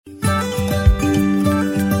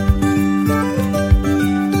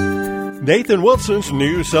Nathan Wilson's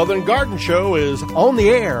new Southern Garden Show is on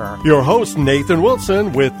the air. Your host, Nathan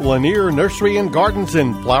Wilson, with Lanier Nursery and Gardens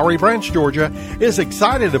in Flowery Branch, Georgia, is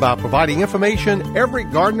excited about providing information every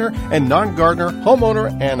gardener and non-gardener,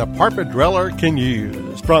 homeowner, and apartment dweller can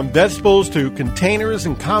use. From vegetables to containers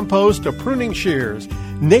and compost to pruning shears,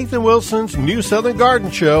 Nathan Wilson's new Southern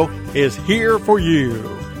Garden Show is here for you.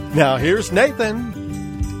 Now here's Nathan.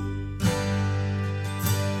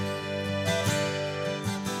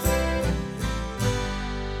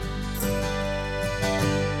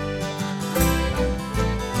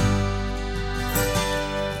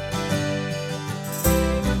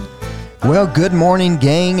 Well, good morning,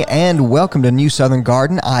 gang, and welcome to New Southern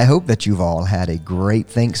Garden. I hope that you've all had a great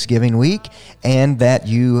Thanksgiving week and that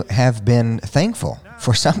you have been thankful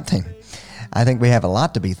for something. I think we have a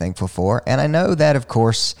lot to be thankful for, and I know that, of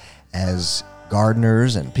course, as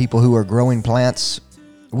gardeners and people who are growing plants,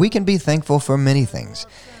 we can be thankful for many things.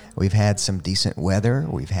 We've had some decent weather.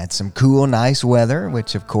 We've had some cool, nice weather,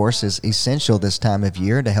 which, of course, is essential this time of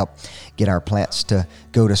year to help get our plants to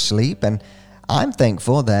go to sleep. And I'm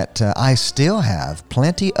thankful that I still have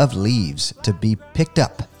plenty of leaves to be picked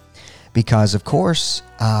up because, of course,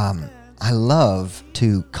 I love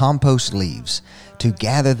to compost leaves, to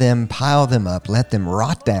gather them, pile them up, let them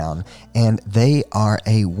rot down, and they are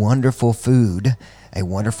a wonderful food, a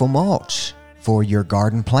wonderful mulch for your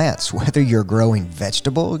garden plants. Whether you're growing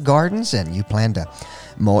vegetable gardens and you plan to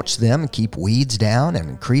mulch them, keep weeds down, and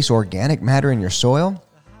increase organic matter in your soil,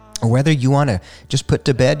 or whether you want to just put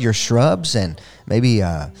to bed your shrubs and maybe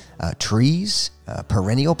trees,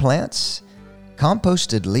 perennial plants,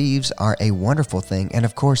 composted leaves are a wonderful thing. And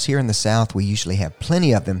of course, here in the South, we usually have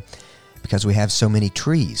plenty of them because we have so many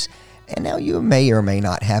trees. And now you may or may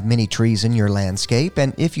not have many trees in your landscape.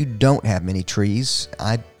 And if you don't have many trees,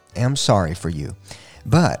 I am sorry for you.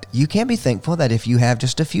 But you can be thankful that if you have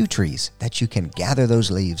just a few trees, that you can gather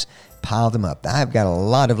those leaves, pile them up. I've got a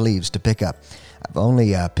lot of leaves to pick up. I've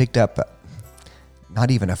only picked up not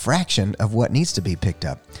even a fraction of what needs to be picked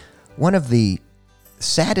up. One of the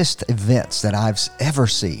saddest events that I've ever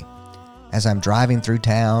seen as I'm driving through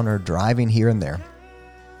town or driving here and there.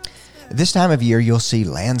 This time of year, you'll see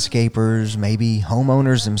landscapers, maybe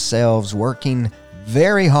homeowners themselves working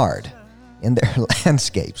very hard in their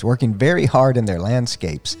landscapes,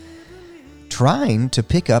 trying to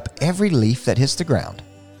pick up every leaf that hits the ground.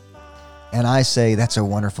 And I say that's a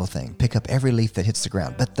wonderful thing. Pick up every leaf that hits the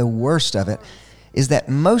ground. But the worst of it is that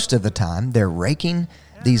most of the time they're raking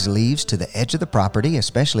these leaves to the edge of the property,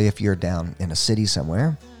 especially if you're down in a city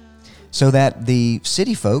somewhere, so that the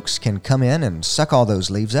city folks can come in and suck all those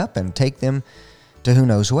leaves up and take them to who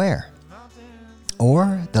knows where.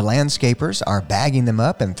 Or the landscapers are bagging them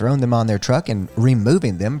up and throwing them on their truck and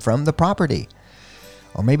removing them from the property.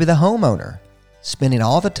 Or maybe the homeowner spending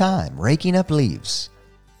all the time raking up leaves,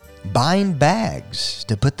 buying bags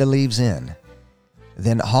to put the leaves in,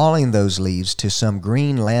 then hauling those leaves to some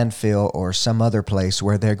green landfill or some other place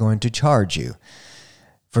where they're going to charge you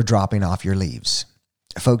for dropping off your leaves.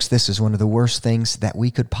 Folks, this is one of the worst things that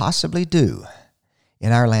we could possibly do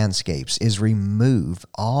in our landscapes is remove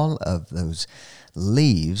all of those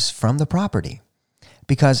leaves from the property.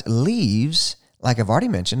 Because leaves, like I've already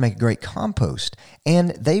mentioned, make a great compost,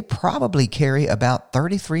 and they probably carry about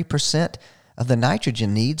 33% of the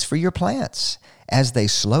nitrogen needs for your plants. As they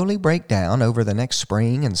slowly break down over the next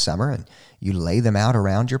spring and summer and you lay them out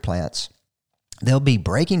around your plants, they'll be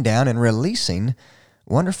breaking down and releasing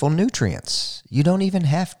wonderful nutrients. You don't even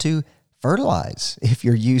have to fertilize if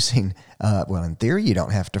you're using, in theory, you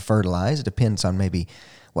don't have to fertilize. It depends on maybe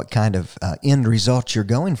what kind of end result you're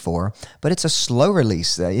going for, but it's a slow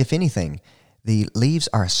release. If anything, the leaves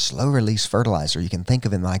are a slow release fertilizer. You can think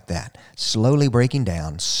of it like that. Slowly breaking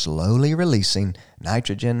down, slowly releasing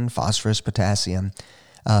nitrogen, phosphorus, potassium,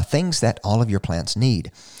 things that all of your plants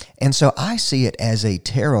need. And so I see it as a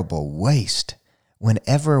terrible waste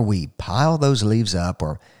whenever we pile those leaves up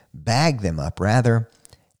or bag them up rather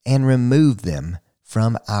and remove them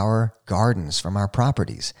from our gardens, from our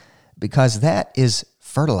properties, because that is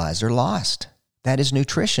fertilizer lost. That is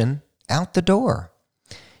nutrition out the door.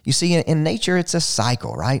 You see, in nature, it's a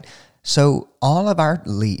cycle, right? So all of our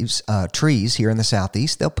leaves, trees here in the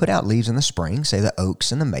Southeast, they'll put out leaves in the spring, say the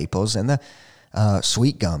oaks and the maples and the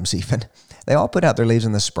sweet gums even. They all put out their leaves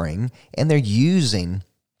in the spring, and they're using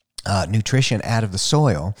nutrition out of the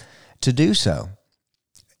soil to do so.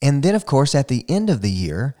 And then, of course, at the end of the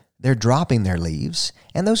year, they're dropping their leaves,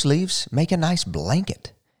 and those leaves make a nice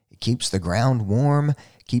blanket. It keeps the ground warm,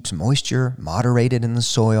 keeps moisture moderated in the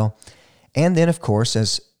soil. And then, of course,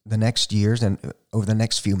 as the next years and over the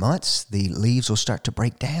next few months, the leaves will start to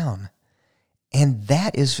break down. And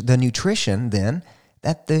that is the nutrition then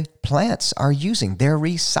that the plants are using. They're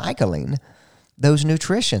recycling those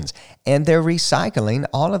nutritions, and they're recycling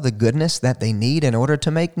all of the goodness that they need in order to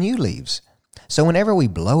make new leaves. So whenever we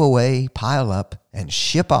blow away, pile up, and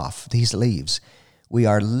ship off these leaves, we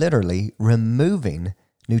are literally removing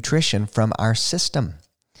nutrition from our system.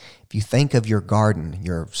 If you think of your garden,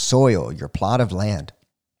 your soil, your plot of land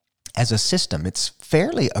as a system, it's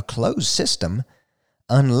fairly a closed system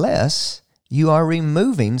unless you are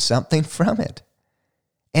removing something from it.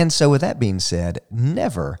 And so with that being said,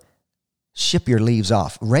 never ship your leaves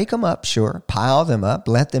off. Rake them up, sure. Pile them up.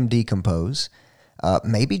 Let them decompose.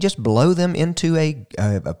 Maybe just blow them into a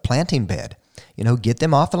planting bed. Get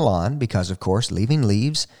them off the lawn because, of course, leaving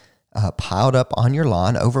leaves piled up on your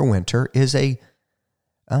lawn over winter is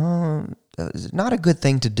not a good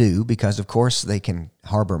thing to do because, of course, they can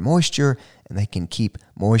harbor moisture and they can keep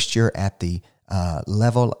moisture at the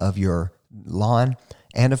level of your lawn.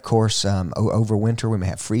 And, of course, over winter, we may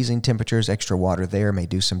have freezing temperatures. Extra water there may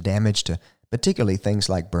do some damage to particularly things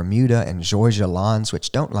like Bermuda and Georgia lawns,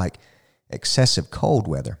 which don't like excessive cold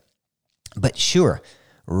weather. But sure,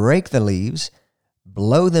 rake the leaves,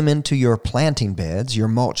 blow them into your planting beds, your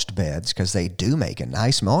mulched beds, because they do make a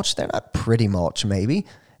nice mulch. They're not pretty mulch, maybe.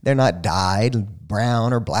 They're not dyed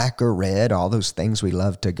brown or black or red, all those things we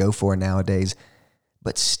love to go for nowadays.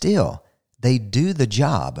 But still, they do the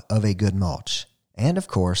job of a good mulch. And of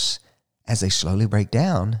course, as they slowly break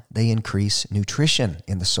down, they increase nutrition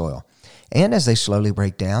in the soil. And as they slowly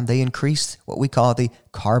break down, they increase what we call the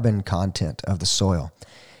carbon content of the soil.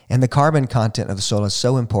 And the carbon content of the soil is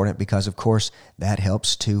so important because, of course, that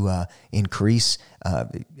helps to increase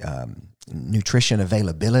nutrition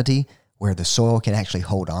availability, where the soil can actually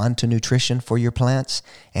hold on to nutrition for your plants.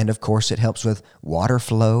 And of course, it helps with water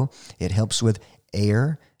flow. It helps with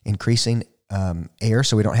air, increasing air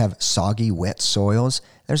so we don't have soggy, wet soils.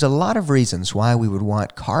 There's a lot of reasons why we would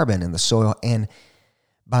want carbon in the soil, and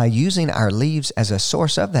by using our leaves as a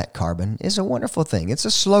source of that carbon is a wonderful thing. It's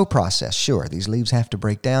a slow process, sure. These leaves have to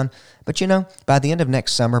break down, but by the end of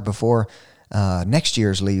next summer, before next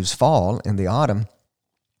year's leaves fall in the autumn,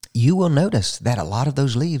 you will notice that a lot of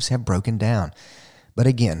those leaves have broken down. But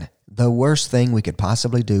again, the worst thing we could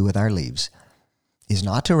possibly do with our leaves is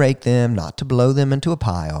not to rake them, not to blow them into a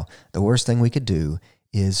pile. The worst thing we could do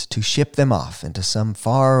is to ship them off into some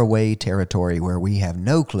faraway territory where we have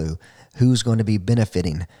no clue who's going to be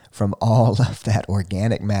benefiting from all of that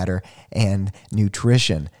organic matter and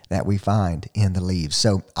nutrition that we find in the leaves.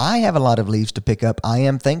 So I have a lot of leaves to pick up. I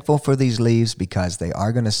am thankful for these leaves because they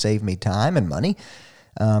are going to save me time and money.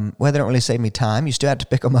 Well, they don't really save me time. You still have to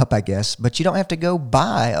pick them up, I guess, but you don't have to go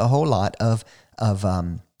buy a whole lot of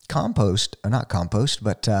compost, or not compost,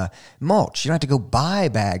 but mulch. You don't have to go buy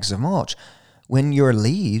bags of mulch when your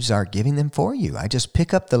leaves are giving them for you. I just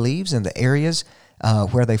pick up the leaves in the areas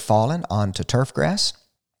where they've fallen onto turf grass.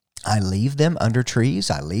 I leave them under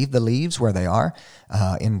trees. I leave the leaves where they are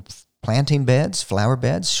in planting beds, flower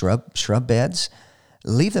beds, shrub beds.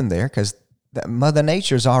 Leave them there because Mother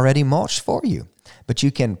Nature's already mulched for you. But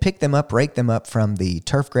you can pick them up, rake them up from the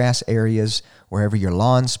turf grass areas, wherever your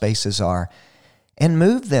lawn spaces are, and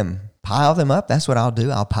move them, pile them up. That's what I'll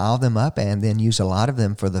do. I'll pile them up and then use a lot of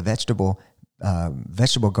them for the vegetable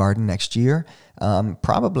garden next year.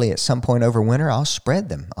 Probably at some point over winter, I'll spread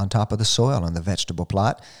them on top of the soil on the vegetable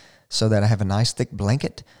plot so that I have a nice thick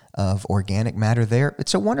blanket of organic matter there.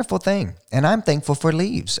 It's a wonderful thing, and I'm thankful for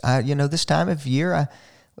leaves. This time of year,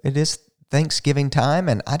 it is Thanksgiving time,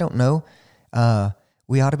 and I don't know,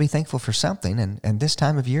 we ought to be thankful for something, and this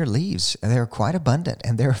time of year, leaves, they're quite abundant,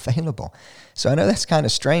 and they're available. So I know that's kind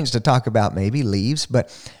of strange to talk about maybe leaves,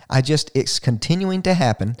 but it's continuing to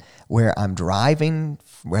happen where I'm driving,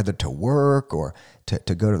 whether to work or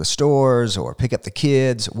to go to the stores or pick up the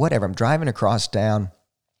kids, whatever. I'm driving across town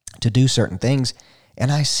to do certain things,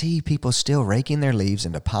 and I see people still raking their leaves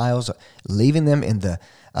into piles, leaving them in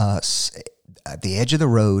at the edge of the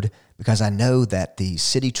road, because I know that the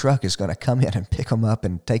city truck is going to come in and pick them up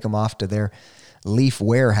and take them off to their leaf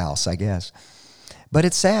warehouse, I guess. But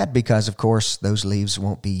it's sad because, of course, those leaves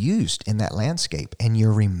won't be used in that landscape, and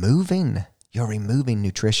you're removing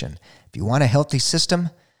nutrition. If you want a healthy system,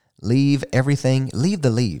 leave everything, leave the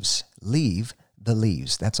leaves. Leave the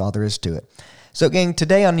leaves. That's all there is to it. So, gang,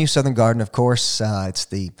 today on New Southern Garden, of course, it's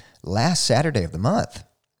the last Saturday of the month.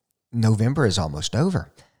 November is almost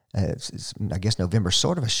over. I guess November's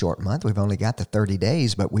sort of a short month. We've only got the 30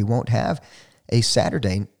 days, but we won't have a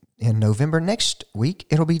Saturday in November. Next week,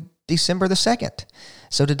 it'll be December the 2nd.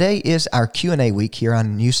 So today is our Q&A week here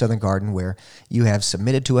on New Southern Garden, where you have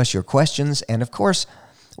submitted to us your questions. And of course,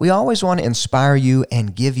 we always want to inspire you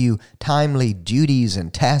and give you timely duties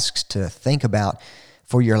and tasks to think about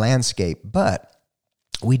for your landscape. But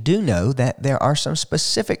we do know that there are some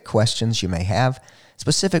specific questions you may have,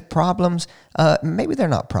 specific problems. Maybe they're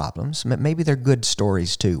not problems. Maybe they're good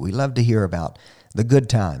stories too. We love to hear about the good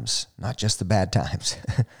times, not just the bad times.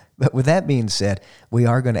 But with that being said, we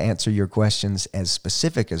are going to answer your questions as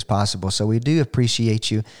specific as possible. So we do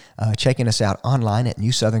appreciate you checking us out online at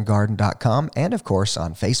newsoutherngarden.com and, of course,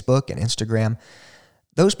 on Facebook and Instagram.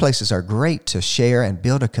 Those places are great to share and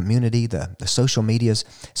build a community, the social medias.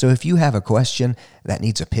 So if you have a question that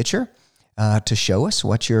needs a picture to show us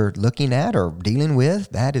what you're looking at or dealing with,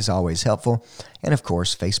 that is always helpful. And of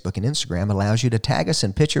course, Facebook and Instagram allows you to tag us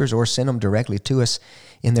in pictures or send them directly to us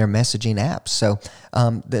in their messaging apps. So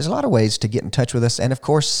there's a lot of ways to get in touch with us. And of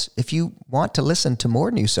course, if you want to listen to more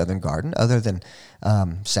New Southern Garden other than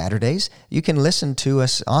Saturdays, you can listen to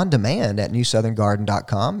us on demand at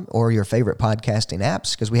newsoutherngarden.com or your favorite podcasting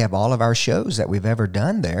apps, because we have all of our shows that we've ever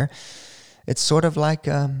done there. It's sort of like,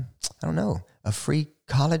 a free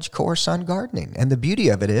college course on gardening. And the beauty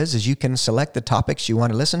of it is you can select the topics you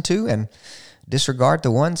want to listen to and disregard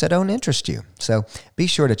the ones that don't interest you. So be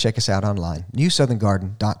sure to check us out online,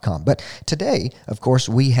 newsoutherngarden.com. But today, of course,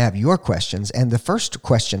 we have your questions. And the first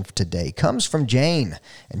question today comes from Jane.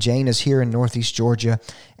 And Jane is here in Northeast Georgia.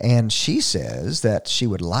 And she says that she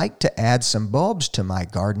would like to add some bulbs to my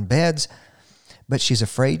garden beds, but she's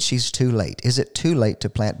afraid she's too late. Is it too late to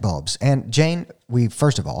plant bulbs? And Jane, we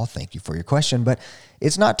first of all, thank you for your question, but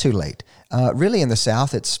it's not too late. Really in the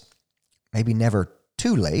South, it's maybe never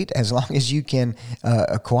too late as long as you can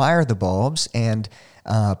acquire the bulbs and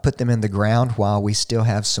put them in the ground while we still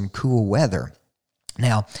have some cool weather.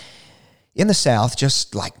 Now, in the South,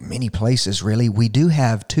 just like many places really, we do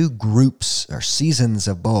have two groups or seasons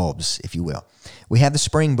of bulbs, if you will. We have the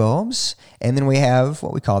spring bulbs, and then we have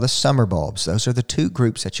what we call the summer bulbs. Those are the two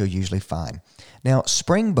groups that you'll usually find. Now,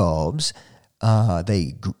 spring bulbs,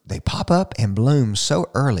 they pop up and bloom so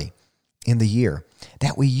early in the year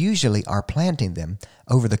that we usually are planting them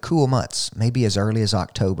over the cool months, maybe as early as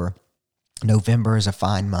October. November is a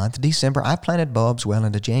fine month. December, I planted bulbs well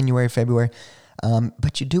into January, February.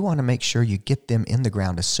 But you do want to make sure you get them in the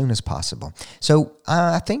ground as soon as possible. So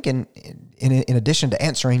I think in addition to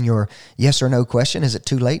answering your yes or no question, is it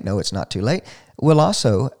too late? No, it's not too late. We'll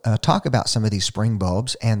also talk about some of these spring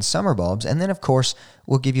bulbs and summer bulbs. And then, of course,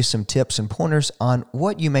 we'll give you some tips and pointers on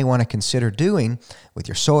what you may want to consider doing with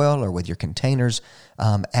your soil or with your containers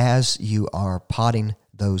as you are potting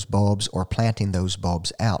those bulbs or planting those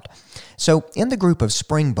bulbs out. So in the group of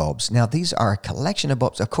spring bulbs, now these are a collection of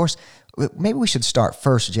bulbs. Of course, maybe we should start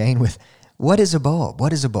first, Jane, with what is a bulb?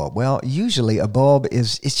 What is a bulb? Well, usually a bulb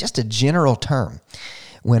is just a general term.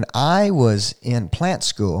 When I was in plant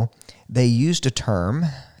school, they used a term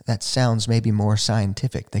that sounds maybe more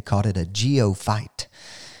scientific. They called it a geophyte.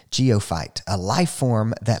 Geophyte, a life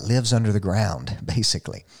form that lives under the ground,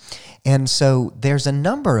 basically. And so there's a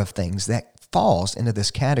number of things that falls into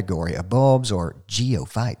this category of bulbs or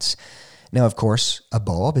geophytes. Now, of course, a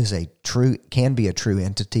bulb can be a true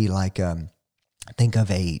entity, like think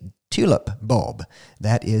of a tulip bulb.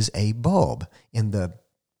 That is a bulb in the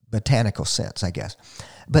botanical sense, I guess.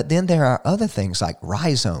 But then there are other things like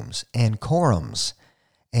rhizomes and corms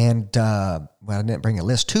and, I didn't bring a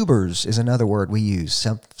list. Tubers is another word we use.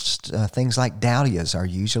 Some things like dahlias are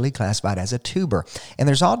usually classified as a tuber. And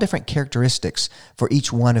there's all different characteristics for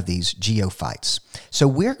each one of these geophytes. So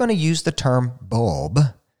we're going to use the term bulb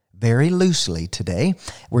very loosely today.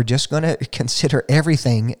 We're just going to consider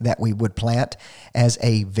everything that we would plant as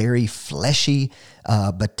a very fleshy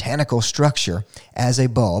botanical structure as a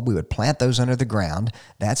bulb. We would plant those under the ground.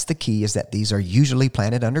 That's the key, is that these are usually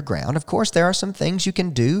planted underground. Of course, there are some things you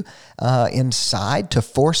can do inside to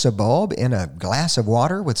force a bulb in a glass of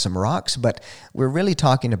water with some rocks, but we're really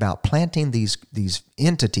talking about planting these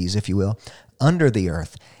entities, if you will, under the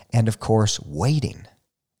earth, and of course, waiting,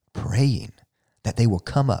 praying that they will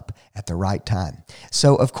come up at the right time.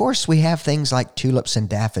 So, of course, we have things like tulips and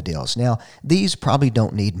daffodils. Now, these probably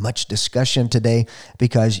don't need much discussion today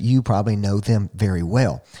because you probably know them very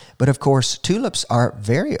well. But, of course, tulips are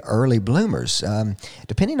very early bloomers.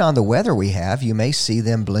 Depending on the weather we have, you may see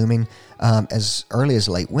them blooming as early as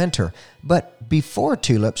late winter. But before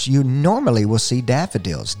tulips, you normally will see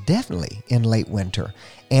daffodils, definitely in late winter.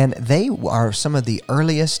 And they are some of the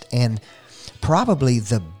earliest and probably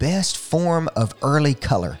the best form of early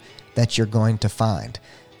color that you're going to find.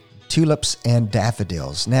 Tulips and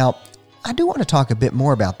daffodils. Now, I do want to talk a bit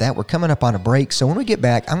more about that. We're coming up on a break, so when we get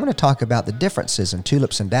back, I'm going to talk about the differences in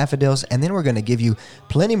tulips and daffodils, and then we're going to give you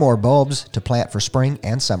plenty more bulbs to plant for spring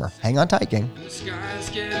and summer. Hang on tight, gang. The sky's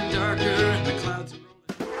getting darker and the clouds are rolling.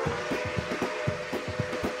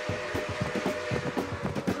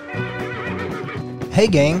 Hey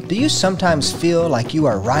gang, do you sometimes feel like you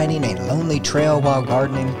are riding a lonely trail while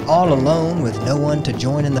gardening, all alone with no one to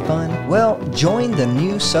join in the fun? Well, join the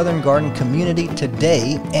New Southern Garden community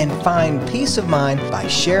today and find peace of mind by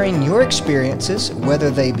sharing your experiences, whether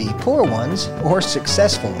they be poor ones or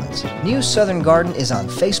successful ones. New Southern Garden is on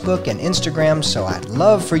Facebook and Instagram, so I'd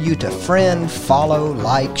love for you to friend, follow,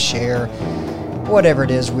 like, share, whatever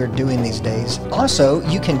it is we're doing these days. Also,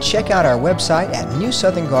 you can check out our website at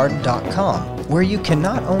newsoutherngarden.com, where you can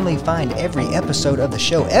not only find every episode of the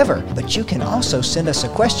show ever, but you can also send us a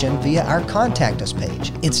question via our Contact Us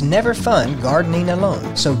page. It's never fun gardening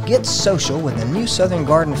alone, so get social with the New Southern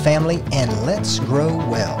Garden family and let's grow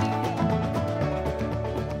well.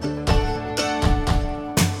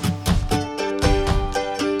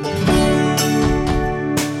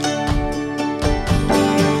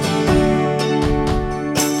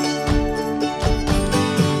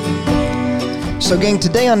 So gang,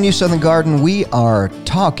 today on New Southern Garden, we are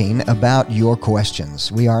talking about your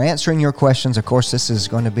questions. We are answering your questions. Of course, this is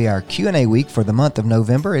going to be our Q&A week for the month of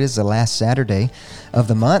November. It is the last Saturday of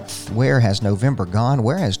the month. Where has November gone?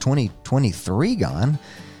 Where has 2023 gone?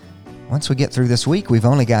 Once we get through this week, we've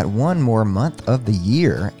only got one more month of the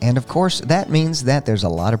year. And of course, that means that there's a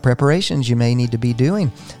lot of preparations you may need to be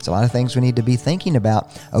doing. There's a lot of things we need to be thinking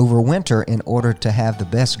about over winter in order to have the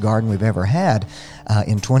best garden we've ever had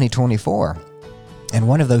in 2024. And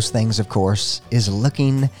one of those things, of course, is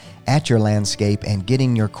looking at your landscape and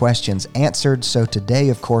getting your questions answered. So today,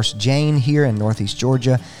 of course, Jane here in Northeast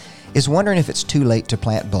Georgia is wondering if it's too late to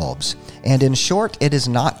plant bulbs. And in short, it is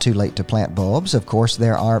not too late to plant bulbs. Of course,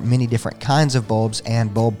 there are many different kinds of bulbs,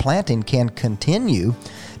 and bulb planting can continue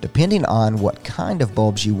depending on what kind of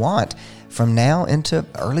bulbs you want from now into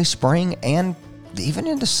early spring and even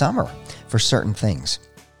into summer for certain things.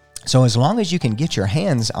 So as long as you can get your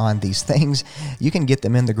hands on these things, you can get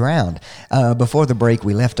them in the ground. Before the break,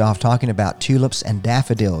 we left off talking about tulips and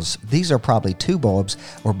daffodils. These are probably two bulbs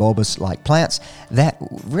or bulbous-like plants that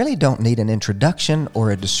really don't need an introduction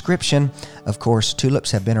or a description. Of course,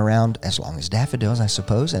 tulips have been around as long as daffodils, I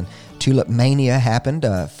suppose, and tulip mania happened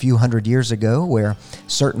a few hundred years ago where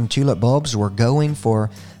certain tulip bulbs were going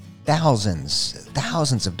for thousands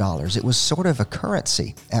of dollars. It was sort of a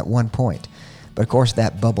currency at one point. But of course,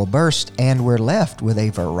 that bubble burst, and we're left with a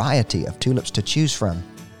variety of tulips to choose from.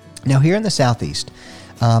 Now, here in the Southeast,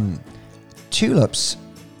 tulips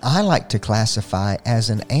I like to classify as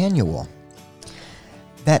an annual.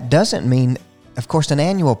 That doesn't mean, of course, an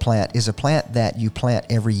annual plant is a plant that you plant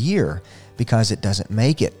every year because it doesn't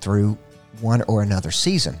make it through one or another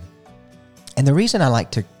season. And the reason I like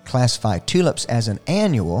to classify tulips as an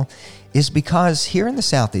annual is because here in the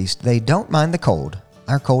Southeast, they don't mind the cold.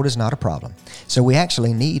 Our cold is not a problem. So we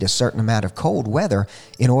actually need a certain amount of cold weather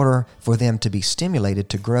in order for them to be stimulated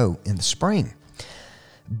to grow in the spring.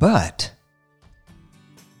 But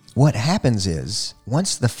what happens is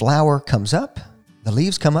once the flower comes up, the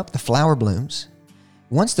leaves come up, the flower blooms.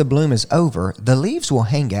 Once the bloom is over, the leaves will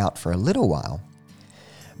hang out for a little while.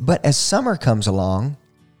 But as summer comes along,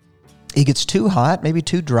 it gets too hot, maybe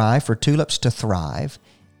too dry for tulips to thrive,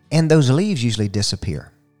 and those leaves usually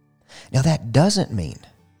disappear. Now, that doesn't mean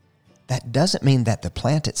that the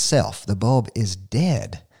plant itself, the bulb, is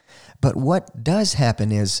dead. But what does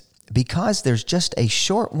happen is because there's just a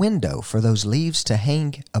short window for those leaves to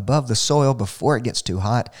hang above the soil before it gets too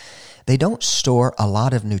hot, they don't store a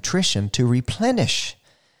lot of nutrition to replenish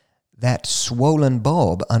that swollen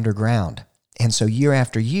bulb underground. And so year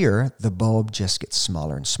after year, the bulb just gets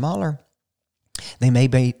smaller and smaller. They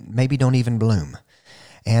maybe don't even bloom.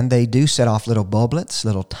 And they do set off little bulblets,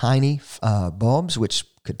 little tiny bulbs, which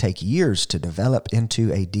could take years to develop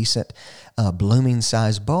into a decent blooming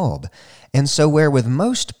size bulb. And so where with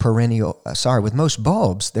most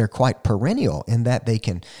bulbs, they're quite perennial in that they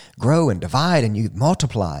can grow and divide and you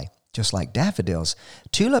multiply, just like daffodils.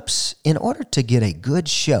 Tulips, in order to get a good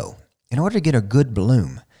show, in order to get a good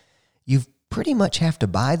bloom, you pretty much have to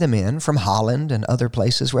buy them in from Holland and other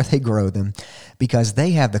places where they grow them because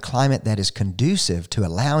they have the climate that is conducive to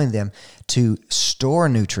allowing them to store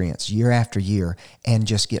nutrients year after year and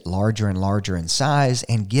just get larger and larger in size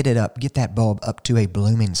and get that bulb up to a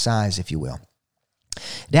blooming size, if you will.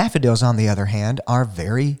 Daffodils, on the other hand, are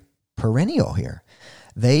very perennial here.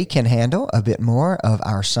 They can handle a bit more of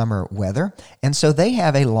our summer weather, and so they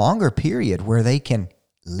have a longer period where they can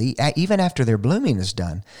even after their blooming is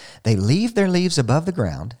done, they leave their leaves above the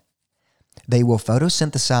ground. They will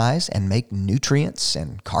photosynthesize and make nutrients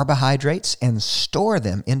and carbohydrates and store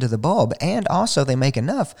them into the bulb. And also they make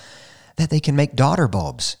enough that they can make daughter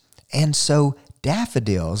bulbs. And so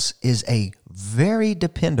daffodils is a very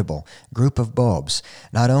dependable group of bulbs.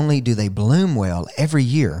 Not only do they bloom well every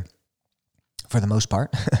year, for the most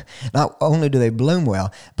part, not only do they bloom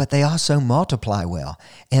well, but they also multiply well.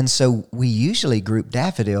 And so we usually group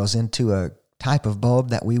daffodils into a type of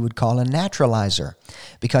bulb that we would call a naturalizer.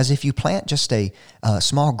 Because if you plant just a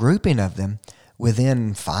small grouping of them,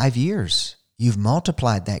 within 5 years, you've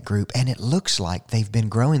multiplied that group and it looks like they've been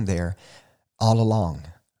growing there all along.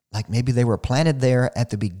 Like maybe they were planted there at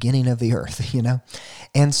the beginning of the earth,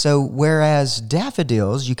 And so whereas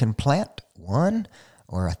daffodils, you can plant 1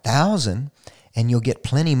 or 1,000 and you'll get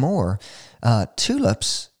plenty more,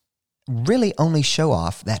 tulips really only show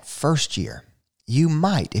off that first year. You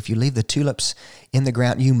might, if you leave the tulips in the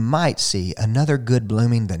ground, you might see another good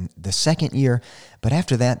blooming the second year, but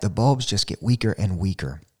after that, the bulbs just get weaker and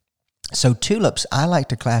weaker. So tulips, I like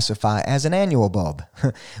to classify as an annual bulb,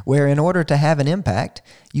 where in order to have an impact,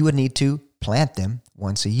 you would need to plant them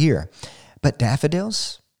once a year. But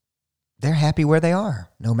daffodils, they're happy where they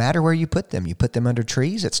are, no matter where you put them. You put them under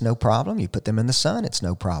trees, it's no problem. You put them in the sun, it's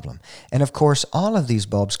no problem. And of course, all of these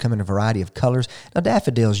bulbs come in a variety of colors. Now,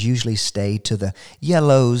 daffodils usually stay to the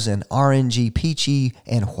yellows and orangey, peachy,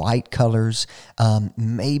 and white colors,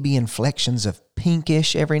 maybe inflections of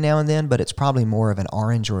pinkish every now and then, but it's probably more of an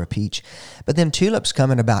orange or a peach. But then tulips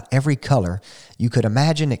come in about every color you could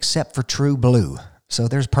imagine except for true blue. So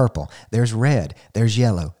there's purple, there's red, there's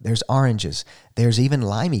yellow, there's oranges, there's even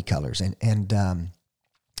limey colors and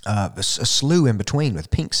a slew in between with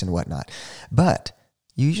pinks and whatnot. But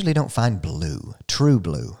you usually don't find blue, true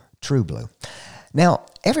blue. Now,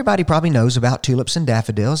 everybody probably knows about tulips and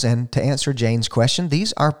daffodils, and to answer Jane's question,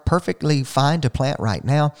 these are perfectly fine to plant right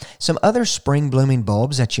now. Some other spring-blooming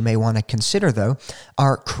bulbs that you may want to consider, though,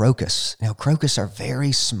 are crocus. Now, crocus are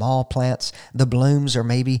very small plants. The blooms are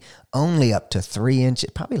maybe only up to 3 inches,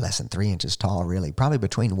 probably less than 3 inches tall, really, probably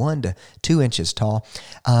between 1 to 2 inches tall.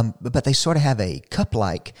 But they sort of have a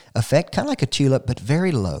cup-like effect, kind of like a tulip, but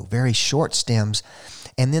very low, very short stems.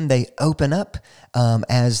 And then they open up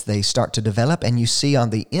as they start to develop, and you see on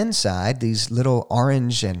the inside these little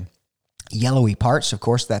orange and yellowy parts. Of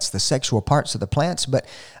course, that's the sexual parts of the plants, but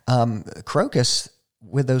crocus,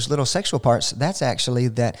 with those little sexual parts, that's actually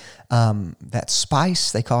that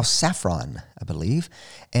spice they call saffron, I believe.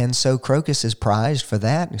 And so crocus is prized for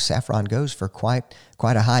that. Saffron goes for quite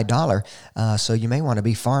a high dollar. So you may want to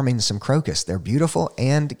be farming some crocus. They're beautiful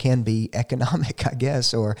and can be economic, I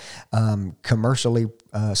guess, or commercially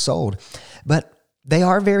sold. But they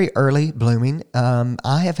are very early blooming.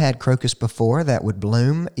 I have had crocus before that would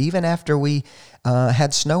bloom even after we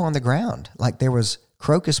had snow on the ground. Like there was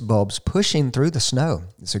crocus bulbs pushing through the snow.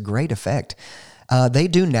 It's a great effect. They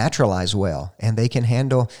do naturalize well, and they can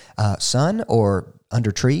handle sun or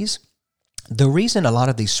under trees. The reason a lot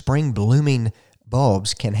of these spring blooming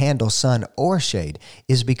bulbs can handle sun or shade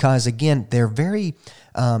is because, again, they're very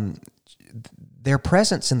their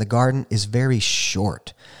presence in the garden is very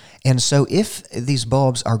short. And so if these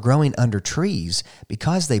bulbs are growing under trees,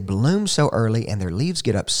 because they bloom so early and their leaves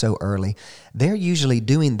get up so early, they're usually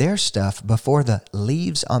doing their stuff before the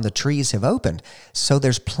leaves on the trees have opened. So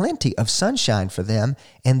there's plenty of sunshine for them.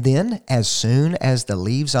 And then as soon as the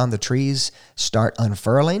leaves on the trees start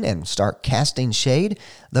unfurling and start casting shade,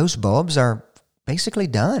 those bulbs are basically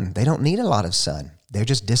done. They don't need a lot of sun. They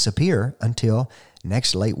just disappear until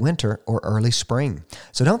next late winter or early spring.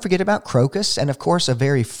 So don't forget about crocus. And of course, a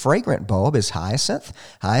very fragrant bulb is hyacinth.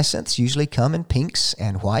 Hyacinths usually come in pinks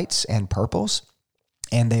and whites and purples.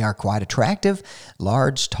 And they are quite attractive,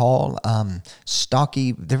 large, tall,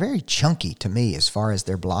 stocky. They're very chunky to me as far as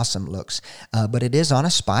their blossom looks. But it is on a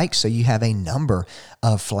spike, so you have a number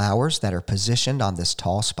of flowers that are positioned on this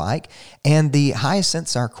tall spike. And the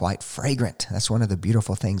hyacinths are quite fragrant. That's one of the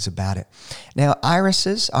beautiful things about it. Now,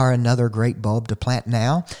 irises are another great bulb to plant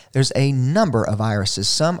now. There's a number of irises.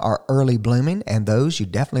 Some are early blooming, and those you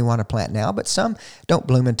definitely want to plant now, but some don't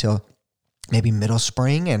bloom until maybe middle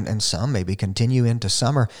spring, and some maybe continue into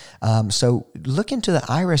summer. So look into the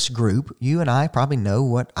iris group. You and I probably know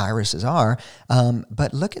what irises are,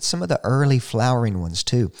 but look at some of the early flowering ones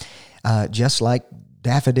too. Just like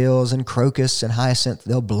daffodils and crocus and hyacinth,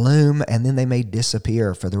 they'll bloom and then they may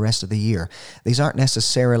disappear for the rest of the year. These aren't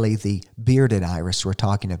necessarily the bearded iris we're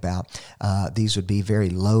talking about. These would be very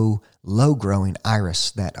low-growing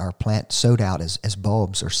iris that are sowed out as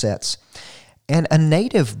bulbs or sets. And a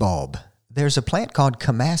native bulb, there's a plant called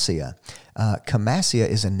Camassia. Camassia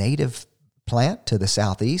is a native plant to the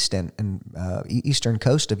southeast and eastern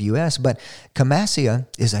coast of U.S., but Camassia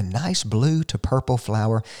is a nice blue to purple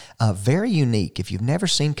flower, very unique. If you've never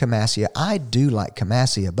seen Camassia, I do like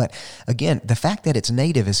Camassia, but again, the fact that it's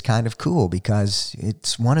native is kind of cool because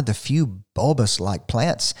it's one of the few bulbous-like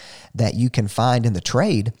plants that you can find in the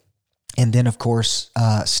trade, and then, of course,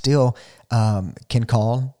 still can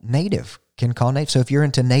call native. So if you're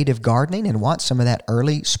into native gardening and want some of that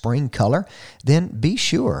early spring color, then be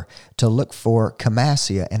sure to look for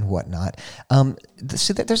Camassia and whatnot.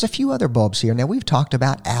 So there's a few other bulbs here. Now, we've talked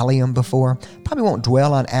about allium before. Probably won't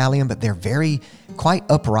dwell on allium, but they're quite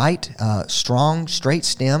upright, strong, straight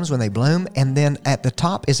stems when they bloom. And then at the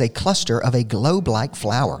top is a cluster of a globe-like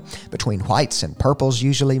flower between whites and purples,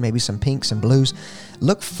 usually, maybe some pinks and blues.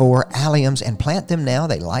 Look for alliums and plant them now.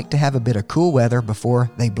 They like to have a bit of cool weather before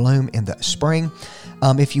they bloom in the spring.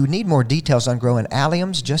 If you need more details on growing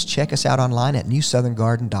alliums, just check us out online at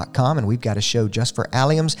newsoutherngarden.com, and we've got a show just for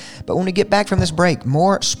alliums. But when we get back from this break,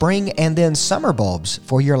 more spring and then summer bulbs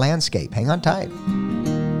for your landscape. Hang on tight.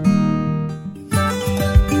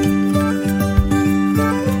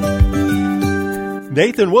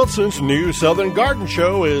 Nathan Wilson's New Southern Garden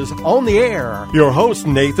Show is on the air. Your host,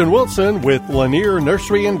 Nathan Wilson, with Lanier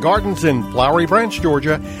Nursery and Gardens in Flowery Branch,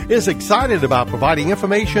 Georgia, is excited about providing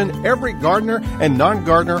information every gardener and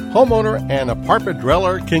non-gardener, homeowner, and apartment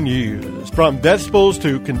dweller can use. From vegetables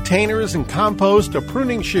to containers and compost to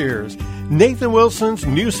pruning shears, Nathan Wilson's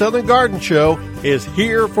New Southern Garden Show is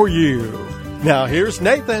here for you. Now here's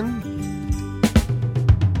Nathan.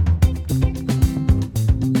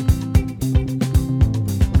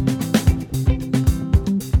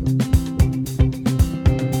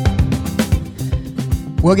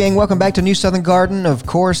 Well, gang, welcome back to New Southern Garden. Of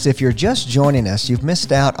course, if you're just joining us, you've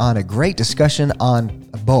missed out on a great discussion on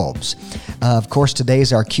bulbs. Of course, today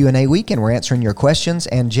is our Q&A week, and we're answering your questions.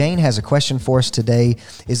 And Jane has a question for us today.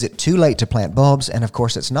 Is it too late to plant bulbs? And of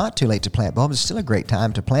course, it's not too late to plant bulbs. It's still a great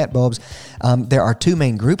time to plant bulbs. There are two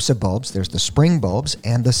main groups of bulbs. There's the spring bulbs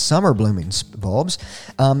and the summer blooming bulbs.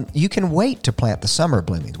 You can wait to plant the summer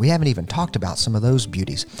blooming. We haven't even talked about some of those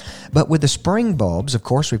beauties. But with the spring bulbs, of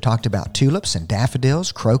course, we've talked about tulips and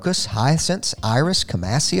daffodils, crocus, hyacinths, iris,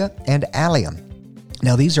 camassia, and allium.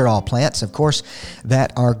 Now, these are all plants, of course,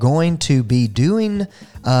 that are going to be doing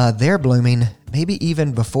their blooming maybe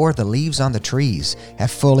even before the leaves on the trees have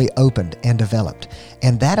fully opened and developed.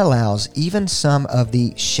 And that allows even some of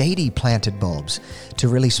the shady planted bulbs to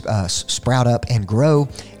really sprout up and grow,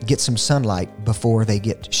 get some sunlight before they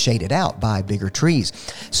get shaded out by bigger trees.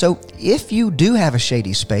 So if you do have a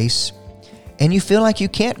shady space, and you feel like you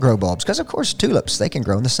can't grow bulbs, because of course tulips, they can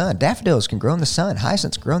grow in the sun. Daffodils can grow in the sun.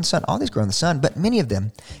 Hyacinths grow in the sun. All these grow in the sun, but many of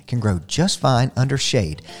them can grow just fine under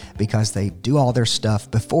shade because they do all their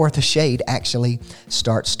stuff before the shade actually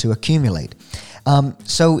starts to accumulate.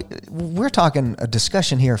 So we're talking a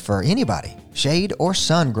discussion here for anybody, shade or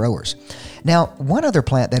sun growers. Now, one other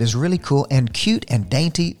plant that is really cool and cute and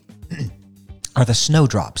dainty are the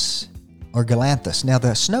snowdrops or galanthus. Now,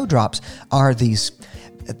 the snowdrops are these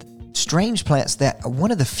strange plants that are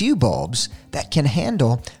one of the few bulbs that can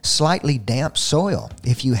handle slightly damp soil.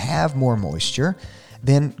 If you have more moisture,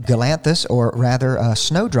 then galanthus, or rather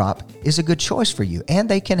snowdrop, is a good choice for you. And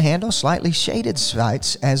they can handle slightly shaded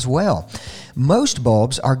sites as well. Most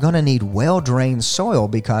bulbs are going to need well-drained soil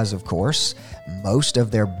because, of course, most of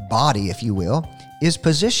their body, if you will, is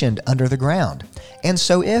positioned under the ground. And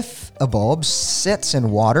so if a bulb sits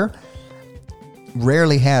in water,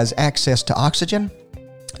 rarely has access to oxygen,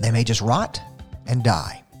 they may just rot and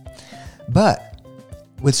die. But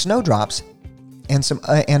with snowdrops and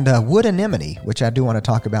wood anemone, which I do want to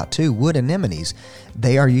talk about too, wood anemones,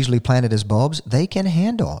 they are usually planted as bulbs. They can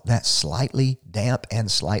handle that slightly damp and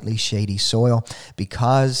slightly shady soil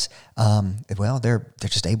because, they're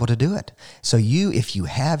just able to do it. So if you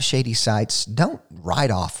have shady sites, don't write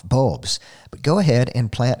off bulbs, but go ahead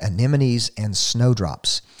and plant anemones and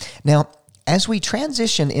snowdrops. Now, as we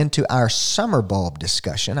transition into our summer bulb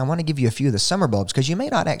discussion, I want to give you a few of the summer bulbs because you may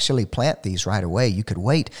not actually plant these right away. You could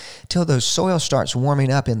wait till the soil starts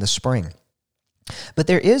warming up in the spring. But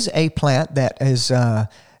there is a plant that has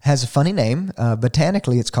a funny name.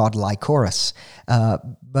 Botanically, it's called Lycoris,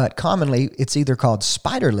 but commonly it's either called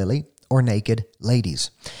spider lily or naked ladies.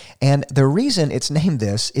 And the reason it's named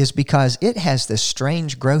this is because it has this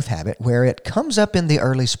strange growth habit where it comes up in the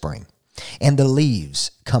early spring. And the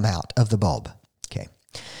leaves come out of the bulb, okay?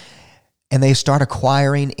 And they start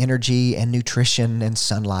acquiring energy and nutrition and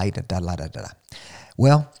sunlight,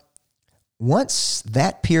 Well, once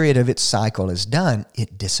that period of its cycle is done,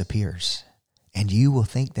 it disappears. And you will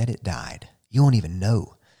think that it died. You won't even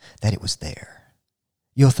know that it was there.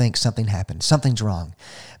 You'll think something happened, something's wrong.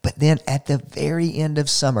 But then at the very end of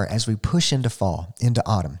summer, as we push into fall, into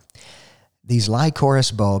autumn, these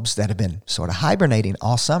Lycoris bulbs that have been sort of hibernating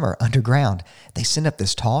all summer underground, they send up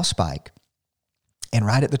this tall spike. And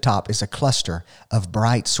right at the top is a cluster of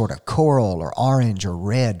bright sort of coral or orange or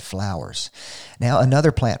red flowers. Now,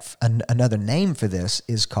 another plant, another name for this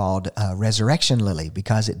is called resurrection lily,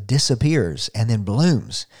 because it disappears and then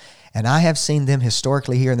blooms. And I have seen them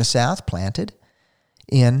historically here in the South planted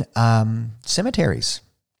in cemeteries.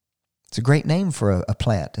 It's a great name for a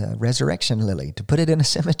plant, a resurrection lily, to put it in a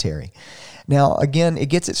cemetery. Now, again, it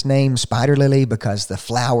gets its name spider lily because the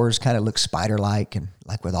flowers kind of look spider-like and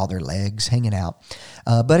like with all their legs hanging out.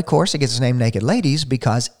 But, of course, it gets its name naked ladies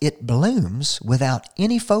because it blooms without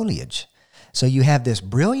any foliage. So you have this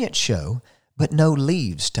brilliant show, but no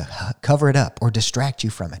leaves to cover it up or distract you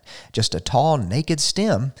from it. Just a tall, naked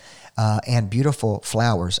stem and beautiful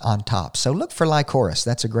flowers on top. So look for Lycoris.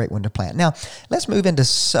 That's a great one to plant. Now, let's move into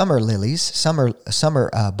summer lilies,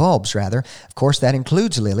 summer bulbs, rather. Of course, that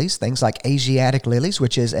includes lilies, things like Asiatic lilies,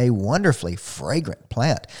 which is a wonderfully fragrant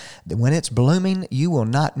plant. When it's blooming, you will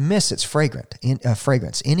not miss its fragrance.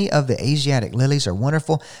 Any of the Asiatic lilies are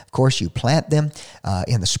wonderful. Of course, you plant them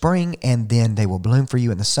in the spring, and then they will bloom for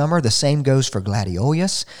you in the summer. The same goes for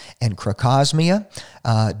gladiolus and crocosmia.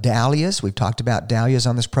 Dahlias, we've talked about dahlias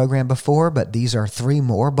on this program before, but these are 3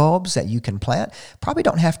 more bulbs that you can plant. Probably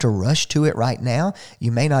don't have to rush to it right now.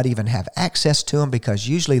 You may not even have access to them because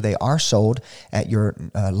usually they are sold at your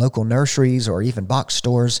local nurseries or even box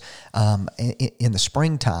stores in the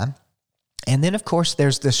springtime. And then, of course,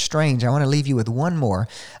 there's this strange, I want to leave you with one more.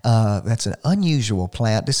 That's an unusual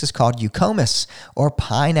plant. This is called eucomis or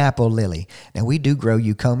pineapple lily. Now, we do grow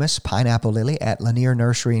eucomis, pineapple lily, at Lanier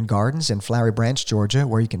Nursery and Gardens in Flowery Branch, Georgia,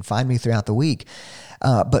 where you can find me throughout the week.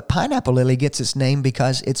 But pineapple lily gets its name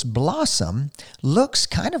because its blossom looks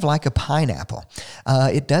kind of like a pineapple.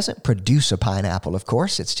 It doesn't produce a pineapple, of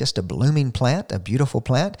course. It's just a blooming plant, a beautiful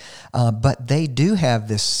plant. But they do have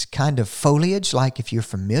this kind of foliage, like if you're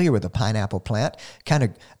familiar with a pineapple plant,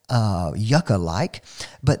 kind of yucca-like.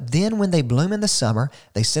 But then when they bloom in the summer,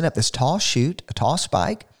 they send up this tall shoot, a tall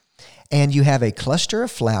spike, and you have a cluster of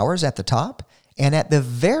flowers at the top. And at the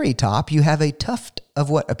very top, you have a tuft of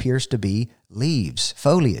what appears to be leaves,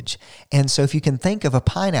 foliage. And so if you can think of a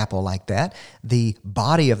pineapple like that, the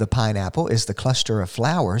body of the pineapple is the cluster of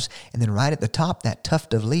flowers, and then right at the top, that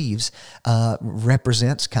tuft of leaves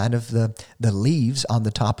represents kind of the leaves on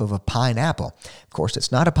the top of a pineapple. Of course,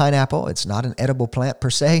 it's not a pineapple. It's not an edible plant per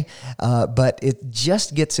se, but it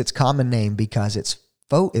just gets its common name because its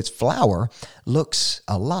flower looks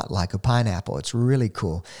a lot like a pineapple. It's really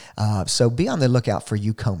cool. So be on the lookout for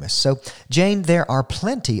eucomis. So, Jane, there are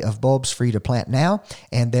plenty of bulbs for you to plant now,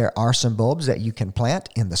 and there are some bulbs that you can plant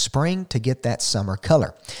in the spring to get that summer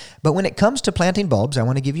color. But when it comes to planting bulbs, I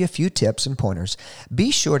want to give you a few tips and pointers.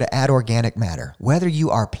 Be sure to add organic matter. Whether you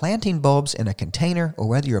are planting bulbs in a container or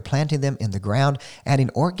whether you're planting them in the ground, adding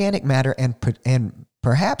organic matter and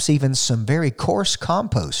perhaps even some very coarse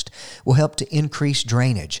compost will help to increase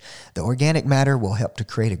drainage. The organic matter will help to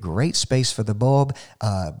create a great space for the bulb,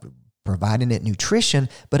 providing it nutrition,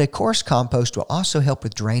 but a coarse compost will also help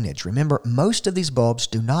with drainage. Remember, most of these bulbs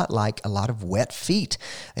do not like a lot of wet feet.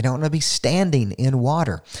 They don't want to be standing in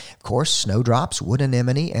water. Of course, snowdrops, wood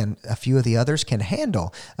anemone, and a few of the others can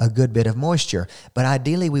handle a good bit of moisture, but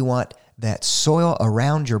ideally we want that soil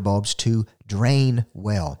around your bulbs to drain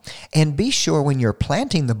well. And be sure when you're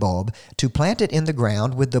planting the bulb to plant it in the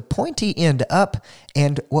ground with the pointy end up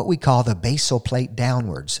and what we call the basal plate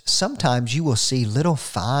downwards. Sometimes you will see little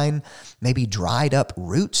fine, maybe dried up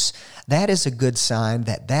roots. That is a good sign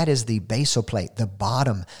that is the basal plate, the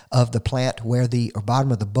bottom of the plant or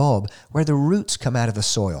bottom of the bulb where the roots come out of the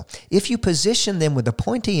soil. If you position them with the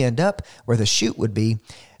pointy end up where the shoot would be,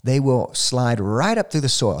 they will slide right up through the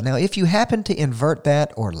soil. Now, if you happen to invert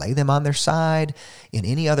that or lay them on their side in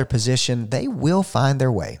any other position, they will find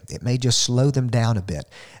their way. It may just slow them down a bit.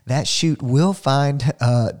 That shoot will find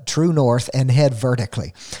true north and head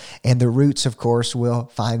vertically. And the roots, of course, will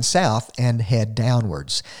find south and head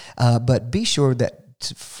downwards. But be sure that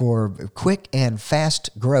for quick and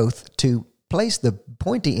fast growth to place the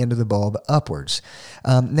pointy end of the bulb upwards.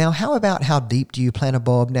 Now, how about how deep do you plant a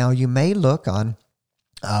bulb? Now, you may look on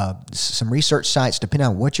some research sites, depending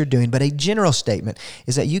on what you're doing, but a general statement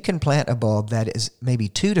is that you can plant a bulb that is maybe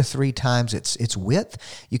 2 to 3 times its width.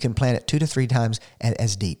 You can plant it 2 to 3 times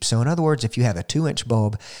as deep. So in other words, if you have a 2-inch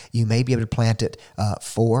bulb, you may be able to plant it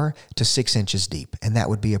 4 to 6 inches deep, and that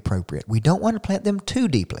would be appropriate. We don't want to plant them too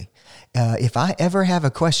deeply. If I ever have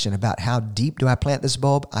a question about how deep do I plant this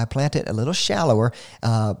bulb, I plant it a little shallower,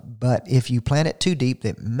 but if you plant it too deep,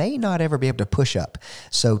 it may not ever be able to push up.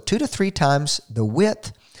 So 2 to 3 times the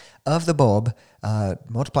width of the bulb,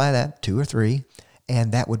 multiply that 2 or 3,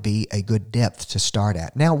 and that would be a good depth to start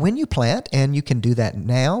at. Now, when you plant, and you can do that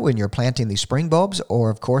now when you're planting these spring bulbs, or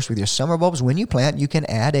of course with your summer bulbs, when you plant, you can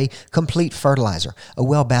add a complete fertilizer, a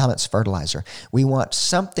well-balanced fertilizer. We want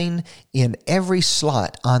something in every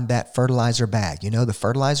slot on that fertilizer bag. You know, the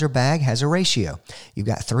fertilizer bag has a ratio. You've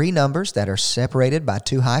got 3 numbers that are separated by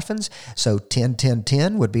 2 hyphens. So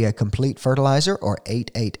 10-10-10 would be a complete fertilizer, or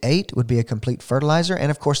 8-8-8 would be a complete fertilizer.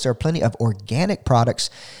 And of course, there are plenty of organic products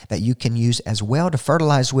that you can use as well to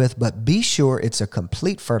fertilize with, but be sure it's a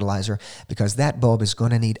complete fertilizer, because that bulb is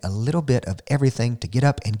going to need a little bit of everything to get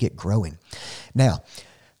up and get growing. Now,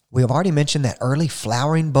 we have already mentioned that early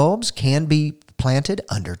flowering bulbs can be planted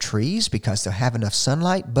under trees because they'll have enough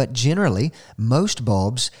sunlight, but generally, most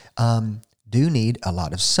bulbs do need a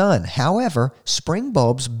lot of sun. However, spring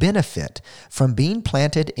bulbs benefit from being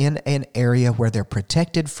planted in an area where they're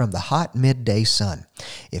protected from the hot midday sun.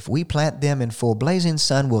 If we plant them in full blazing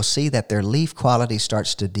sun, we'll see that their leaf quality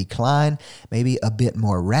starts to decline maybe a bit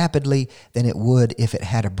more rapidly than it would if it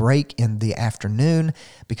had a break in the afternoon,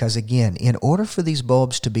 because again, in order for these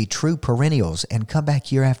bulbs to be true perennials and come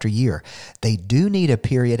back year after year, they do need a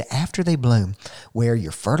period after they bloom where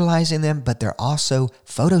you're fertilizing them, but they're also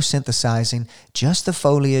photosynthesizing. Just the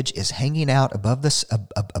foliage is hanging out above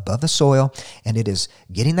the soil, and it is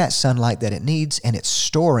getting that sunlight that it needs, and it's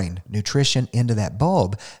storing nutrition into that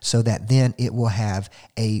bulb so that then it will have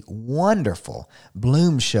a wonderful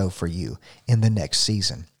bloom show for you in the next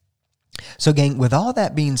season. So gang, with all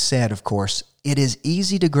that being said, of course, it is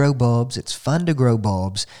easy to grow bulbs. It's fun to grow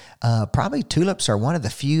bulbs. Probably tulips are one of the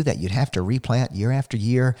few that you'd have to replant year after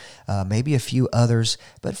year, maybe a few others,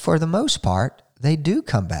 but for the most part, they do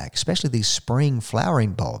come back, especially these spring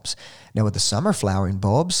flowering bulbs. Now, with the summer flowering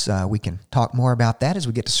bulbs, we can talk more about that as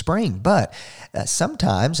we get to spring. But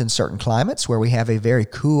sometimes in certain climates where we have a very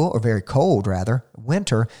cool, or very cold rather,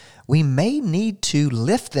 winter, we may need to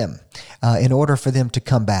lift them in order for them to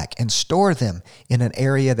come back, and store them in an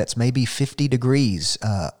area that's maybe 50 degrees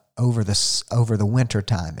over the winter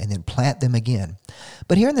time, and then plant them again.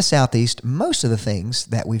 But here in the Southeast, most of the things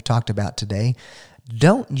that we've talked about today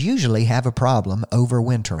don't usually have a problem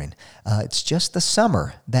overwintering. It's just the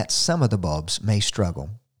summer that some of the bulbs may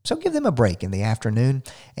struggle. So give them a break in the afternoon,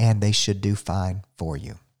 and they should do fine for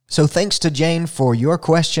you. So thanks to Jane for your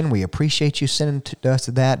question. We appreciate you sending us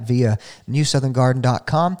that via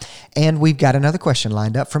newsoutherngarden.com. And we've got another question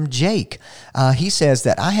lined up from Jake. He says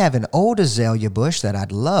that I have an old azalea bush that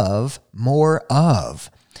I'd love more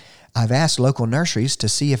of. I've asked local nurseries to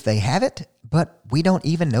see if they have it, but we don't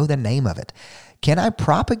even know the name of it. Can I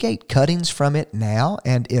propagate cuttings from it now?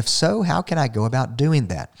 And if so, how can I go about doing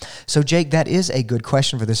that? So, Jake, that is a good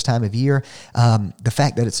question for this time of year. The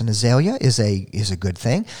fact that it's an azalea is a good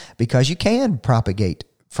thing, because you can propagate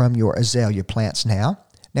from your azalea plants now.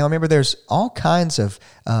 Now, remember, there's all kinds of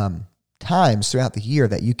times throughout the year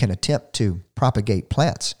that you can attempt to propagate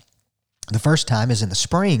plants. The first time is in the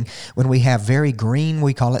spring when we have very green,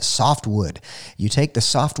 we call it softwood. You take the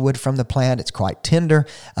softwood from the plant, it's quite tender.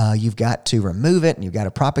 You've got to remove it, and you've got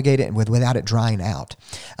to propagate it without it drying out.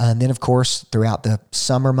 And then, of course, throughout the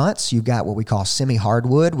summer months, you've got what we call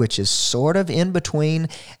semi-hardwood, which is sort of in between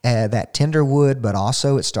that tender wood, but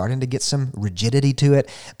also it's starting to get some rigidity to it.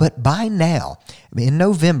 But by now, in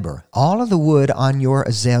November, all of the wood on your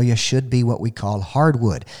azalea should be what we call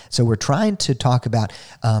hardwood. So we're trying to talk about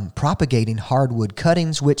propagating hardwood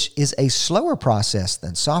cuttings, which is a slower process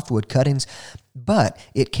than softwood cuttings, but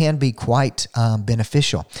it can be quite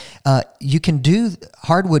beneficial. You can do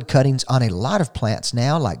hardwood cuttings on a lot of plants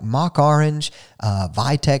now, like mock orange,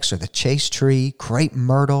 vitex or the chase tree, crepe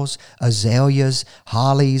myrtles, azaleas,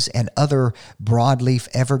 hollies, and other broadleaf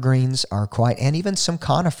evergreens and even some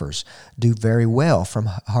conifers do very well from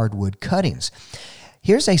hardwood cuttings.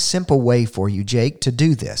 Here's a simple way for you, Jake, to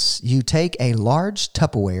do this. You take a large like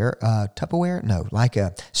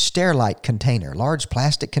a Sterilite container, large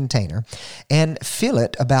plastic container, and fill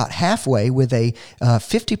it about halfway with a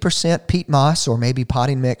 50% peat moss or maybe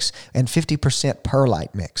potting mix and 50%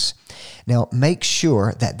 perlite mix. Now, make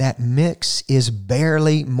sure that mix is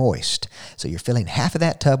barely moist. So you're filling half of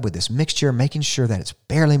that tub with this mixture, making sure that it's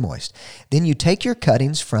barely moist. Then you take your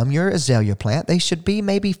cuttings from your azalea plant. They should be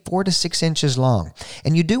maybe 4 to 6 inches long.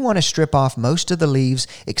 And you do want to strip off most of the leaves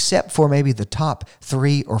except for maybe the top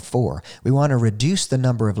 3 or 4. We want to reduce the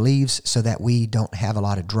number of leaves so that we don't have a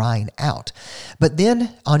lot of drying out. But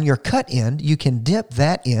then on your cut end, you can dip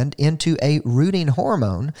that end into a rooting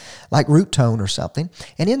hormone like root tone or something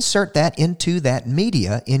and insert that into that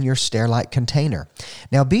media in your Sterilite container.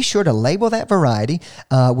 Now be sure to label that variety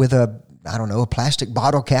with a plastic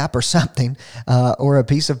bottle cap or something, or a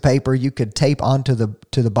piece of paper you could tape onto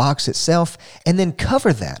the box itself, and then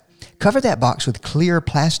cover that. Cover that box with clear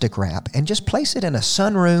plastic wrap and just place it in a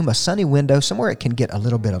sunroom, a sunny window, somewhere it can get a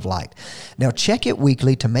little bit of light. Now check it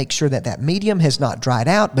weekly to make sure that medium has not dried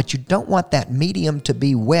out, but you don't want that medium to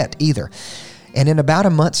be wet either. And in about a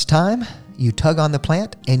month's time, you tug on the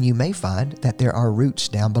plant and you may find that there are roots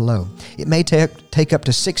down below. It may take up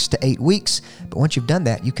to 6 to 8 weeks, but once you've done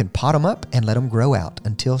that, you can pot them up and let them grow out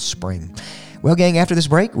until spring. Well, gang, after this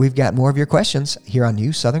break, we've got more of your questions here on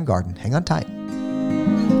New Southern Garden. Hang on tight.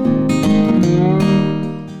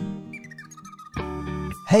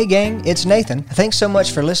 Hey gang, it's Nathan. Thanks so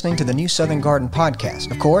much for listening to the New Southern Garden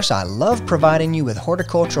podcast. Of course, I love providing you with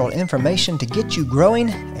horticultural information to get you growing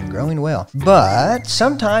and growing well. But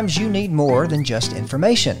sometimes you need more than just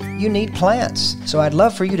information. You need plants. So I'd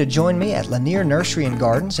love for you to join me at Lanier Nursery and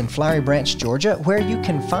Gardens in Flowery Branch, Georgia, where you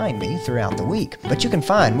can find me throughout the week. But you can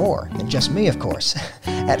find more than just me, of course.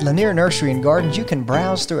 At Lanier Nursery and Gardens, you can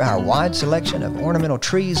browse through our wide selection of ornamental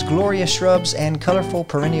trees, glorious shrubs, and colorful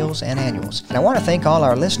perennials and annuals. And I want to thank all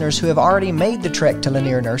our listeners who have already made the trek to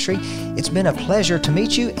Lanier Nursery. It's been a pleasure to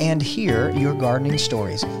meet you and hear your gardening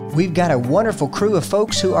stories. We've got a wonderful crew of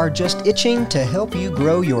folks who are just itching to help you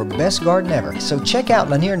grow your best garden ever. So check out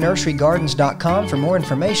LanierNurseryGardens.com for more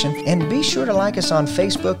information, and be sure to like us on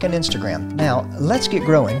Facebook and Instagram. Now, let's get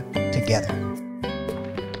growing together.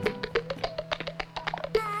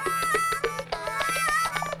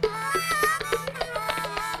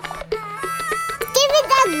 Give it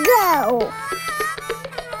a go!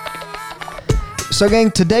 So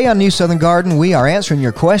gang, today on New Southern Garden, we are answering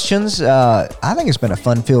your questions. I think it's been a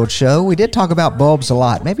fun-filled show. We did talk about bulbs a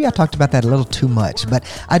lot. Maybe I talked about that a little too much, but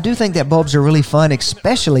I do think that bulbs are really fun,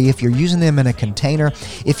 especially if you're using them in a container.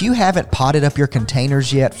 If you haven't potted up your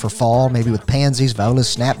containers yet for fall, maybe with pansies, violas,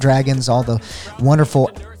 snapdragons, all the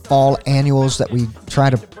wonderful fall annuals that we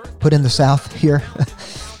try to put in the South here,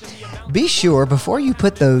 be sure before you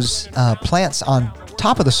put those plants on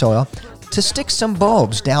top of the soil to stick some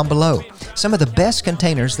bulbs down below. Some of the best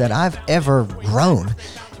containers that I've ever grown,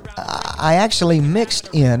 I actually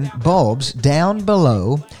mixed in bulbs down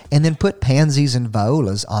below and then put pansies and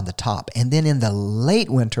violas on the top. And then in the late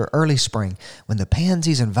winter, early spring, when the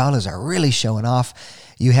pansies and violas are really showing off,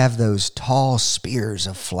 you have those tall spears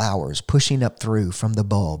of flowers pushing up through from the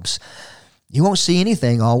bulbs. You won't see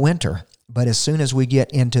anything all winter, but as soon as we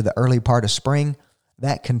get into the early part of spring,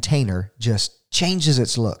 that container just changes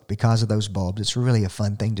its look because of those bulbs. It's really a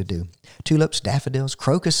fun thing to do. Tulips, daffodils,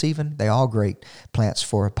 crocus even, they all great plants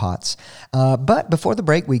for pots. But before the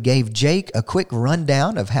break, we gave Jake a quick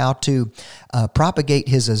rundown of how to propagate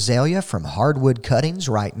his azalea from hardwood cuttings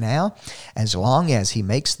right now, as long as he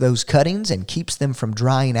makes those cuttings and keeps them from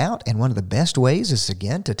drying out. And one of the best ways is,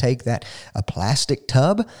 again, to take a plastic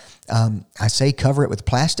tub. I say cover it with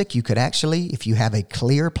plastic. You could actually, if you have a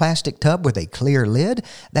clear plastic tub with a clear lid,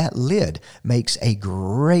 that lid makes a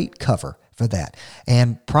great cover for that.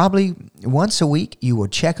 And probably once a week, you will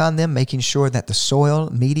check on them, making sure that the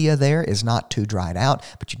soil media there is not too dried out,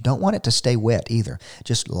 but you don't want it to stay wet either.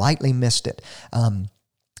 Just lightly mist it.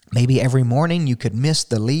 Maybe every morning you could mist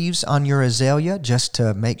the leaves on your azalea just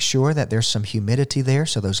to make sure that there's some humidity there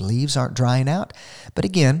so those leaves aren't drying out. But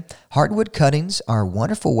again, hardwood cuttings are a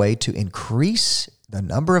wonderful way to increase the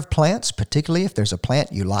number of plants, particularly if there's a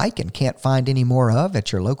plant you like and can't find any more of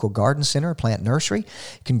at your local garden center or plant nursery.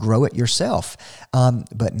 You can grow it yourself.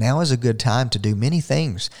 But now is a good time to do many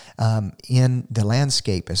things in the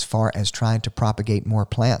landscape as far as trying to propagate more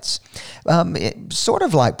plants. Sort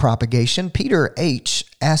of like propagation, Peter H.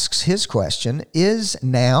 asks his question, is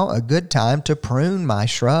now a good time to prune my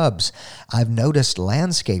shrubs? I've noticed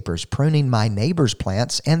landscapers pruning my neighbor's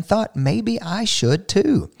plants and thought maybe I should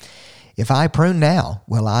too. If I prune now,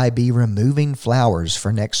 will I be removing flowers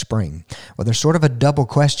for next spring? Well, there's sort of a double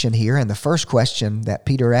question here, and the first question that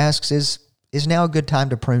Peter asks is now a good time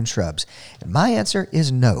to prune shrubs? And my answer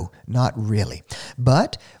is no, not really.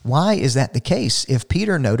 But why is that the case if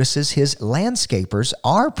Peter notices his landscapers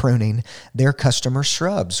are pruning their customer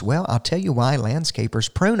shrubs? Well, I'll tell you why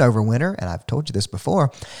landscapers prune over winter, and I've told you this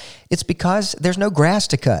before. It's because there's no grass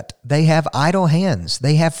to cut. They have idle hands.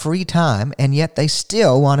 They have free time, and yet they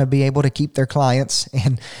still want to be able to keep their clients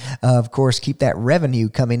and, of course, keep that revenue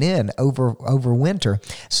coming in over winter.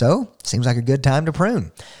 So, seems like a good time to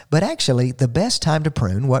prune. But actually, the best time to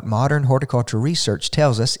prune, what modern horticulture research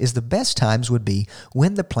tells us, is the best times would be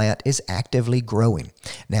when the plant is actively growing.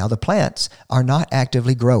 Now, the plants are not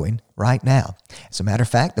actively growing right now. As a matter of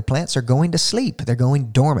fact, the plants are going to sleep. They're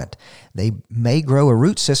going dormant. They may grow a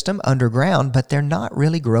root system underground, but they're not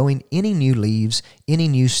really growing any new leaves, any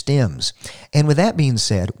new stems. And with that being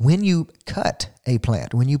said, when you cut a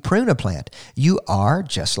plant, when you prune a plant, you are,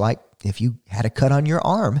 just like if you had a cut on your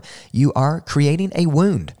arm, you are creating a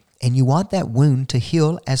wound. And you want that wound to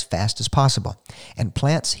heal as fast as possible. And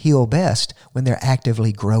plants heal best when they're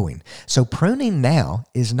actively growing. So pruning now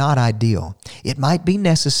is not ideal. It might be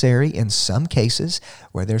necessary in some cases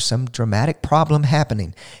where there's some dramatic problem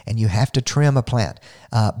happening and you have to trim a plant.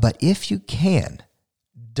 But if you can,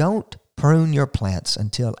 don't prune your plants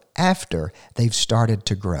until after they've started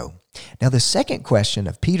to grow. Now, the second question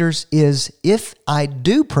of Peter's is, if I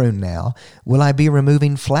do prune now, will I be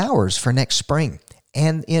removing flowers for next spring?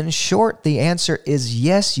 And in short, the answer is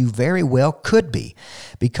yes, you very well could be,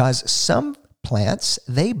 because some plants,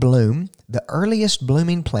 they bloom, the earliest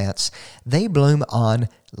blooming plants, they bloom on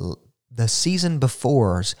the season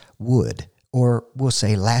before's wood, or we'll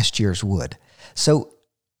say last year's wood. So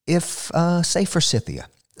if, say forsythia,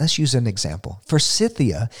 let's use an example.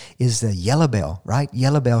 Forsythia is the yellow bell, right?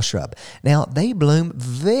 Yellow bell shrub. Now, they bloom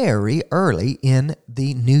very early in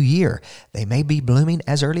the new year. They may be blooming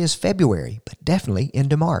as early as February, but definitely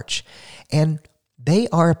into March. And they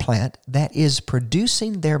are a plant that is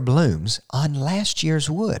producing their blooms on last year's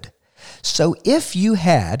wood. So if you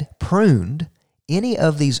had pruned any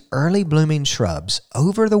of these early blooming shrubs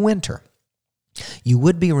over the winter, you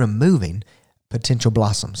would be removing potential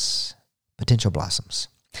blossoms.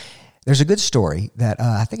 There's a good story that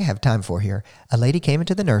I think I have time for here. A lady came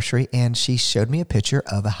into the nursery and she showed me a picture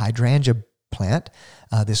of a hydrangea plant.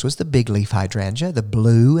 This was the big leaf hydrangea, the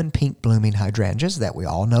blue and pink blooming hydrangeas that we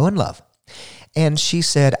all know and love. And she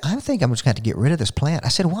said, I think I'm just going to have to get rid of this plant. I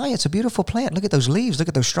said, why? It's a beautiful plant. Look at those leaves. Look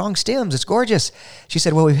at those strong stems. It's gorgeous. She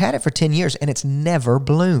said, well, we've had it for 10 years and it's never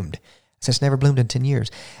bloomed. I said, it's never bloomed in 10 years.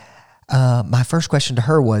 My first question to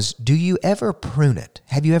her was, do you ever prune it?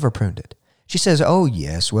 Have you ever pruned it? She says, oh,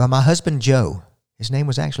 yes. Well, my husband, Joe, his name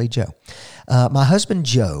was actually Joe. My husband,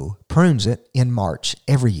 Joe, prunes it in March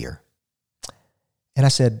every year. And I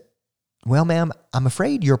said, well, ma'am, I'm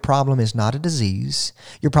afraid your problem is not a disease.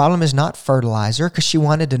 Your problem is not fertilizer, because she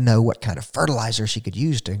wanted to know what kind of fertilizer she could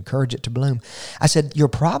use to encourage it to bloom. I said, your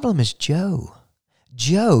problem is Joe.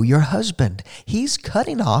 Joe, your husband, he's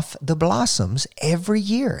cutting off the blossoms every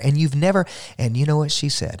year, and you've never, and you know what she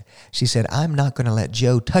said? She said, I'm not going to let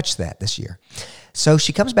Joe touch that this year. So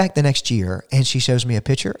she comes back the next year, and she shows me a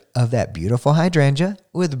picture of that beautiful hydrangea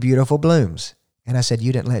with beautiful blooms. And I said,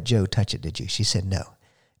 you didn't let Joe touch it, did you? She said, no.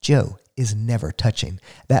 Joe is never touching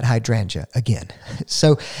that hydrangea again.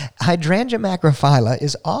 So hydrangea macrophylla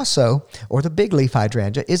is also, or the big leaf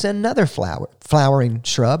hydrangea, is another flowering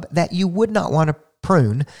shrub that you would not want to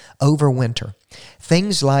prune over winter.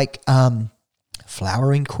 Things like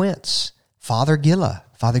flowering quince, fothergilla.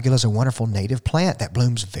 Fothergilla is a wonderful native plant that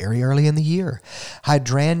blooms very early in the year.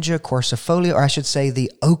 Hydrangea quercifolia, or I should say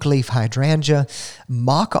the oak leaf hydrangea.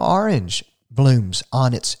 Mock orange blooms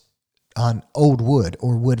on old wood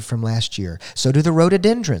or wood from last year. So do the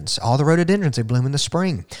rhododendrons. All the rhododendrons, they bloom in the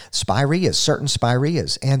spring. Spireas, certain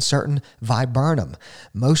spireas, and certain viburnum.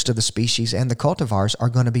 Most of the species and the cultivars are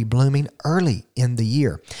going to be blooming early in the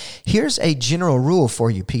year. Here's a general rule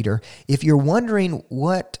for you, Peter. If you're wondering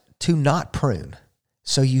what to not prune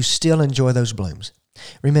so you still enjoy those blooms,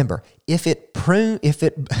 remember, if it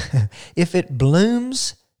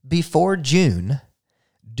blooms before June,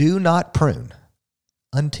 do not prune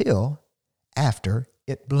until after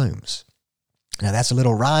it blooms. Now, that's a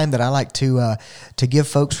little rhyme that I like to give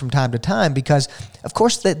folks from time to time, because, of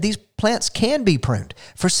course, these plants can be pruned.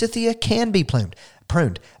 Forsythia can be pruned.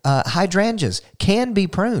 Hydrangeas can be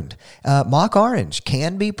pruned. Mock orange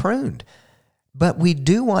can be pruned. But we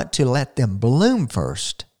do want to let them bloom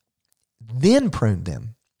first, then prune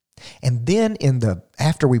them. And then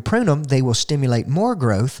after we prune them, they will stimulate more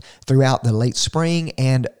growth throughout the late spring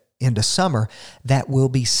and into summer that will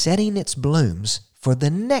be setting its blooms for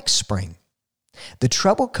the next spring. The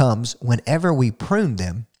trouble comes whenever we prune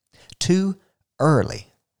them too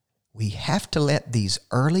early. We have to let these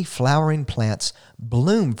early flowering plants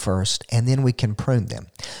bloom first, and then we can prune them.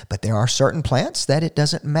 But there are certain plants that it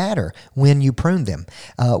doesn't matter when you prune them.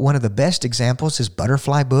 One of the best examples is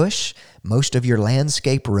butterfly bush, most of your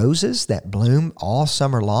landscape roses that bloom all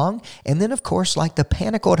summer long, and then, of course, like the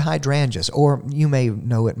panicled hydrangeas, or you may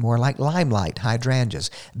know it more like limelight hydrangeas.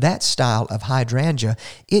 That style of hydrangea,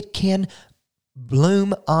 it can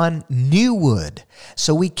bloom on new wood.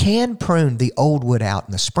 So we can prune the old wood out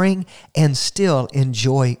in the spring and still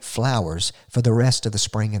enjoy flowers for the rest of the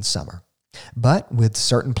spring and summer. But with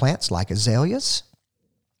certain plants like azaleas,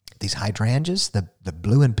 these hydrangeas, the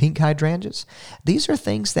blue and pink hydrangeas, these are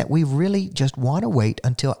things that we really just want to wait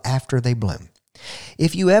until after they bloom.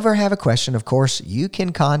 If you ever have a question, of course, you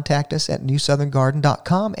can contact us at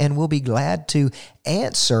newsoutherngarden.com, and we'll be glad to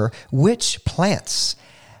answer which plants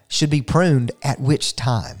should be pruned at which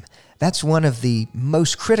time. That's one of the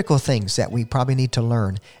most critical things that we probably need to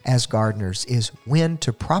learn as gardeners, is when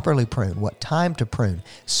to properly prune, what time to prune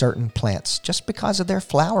certain plants, just because of their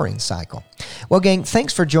flowering cycle. Well, gang,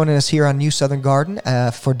 thanks for joining us here on New Southern Garden.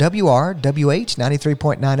 For WRWH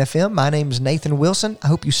 93.9 FM, my name is Nathan Wilson. I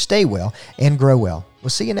hope you stay well and grow well. We'll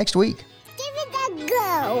see you next week. Give it a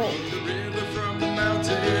go. The river from the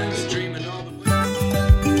mountains, dreaming all the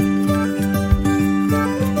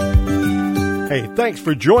Hey, thanks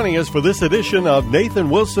for joining us for this edition of Nathan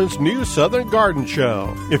Wilson's New Southern Garden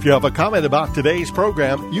Show. If you have a comment about today's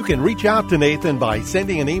program, you can reach out to Nathan by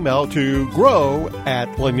sending an email to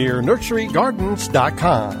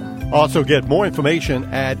grow@lanierNurseryGardens.com. Also get more information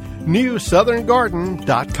at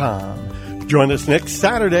newsoutherngarden.com. Join us next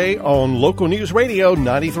Saturday on Local News Radio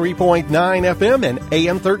 93.9 FM and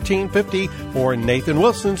AM 1350 for Nathan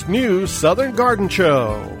Wilson's New Southern Garden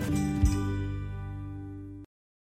Show.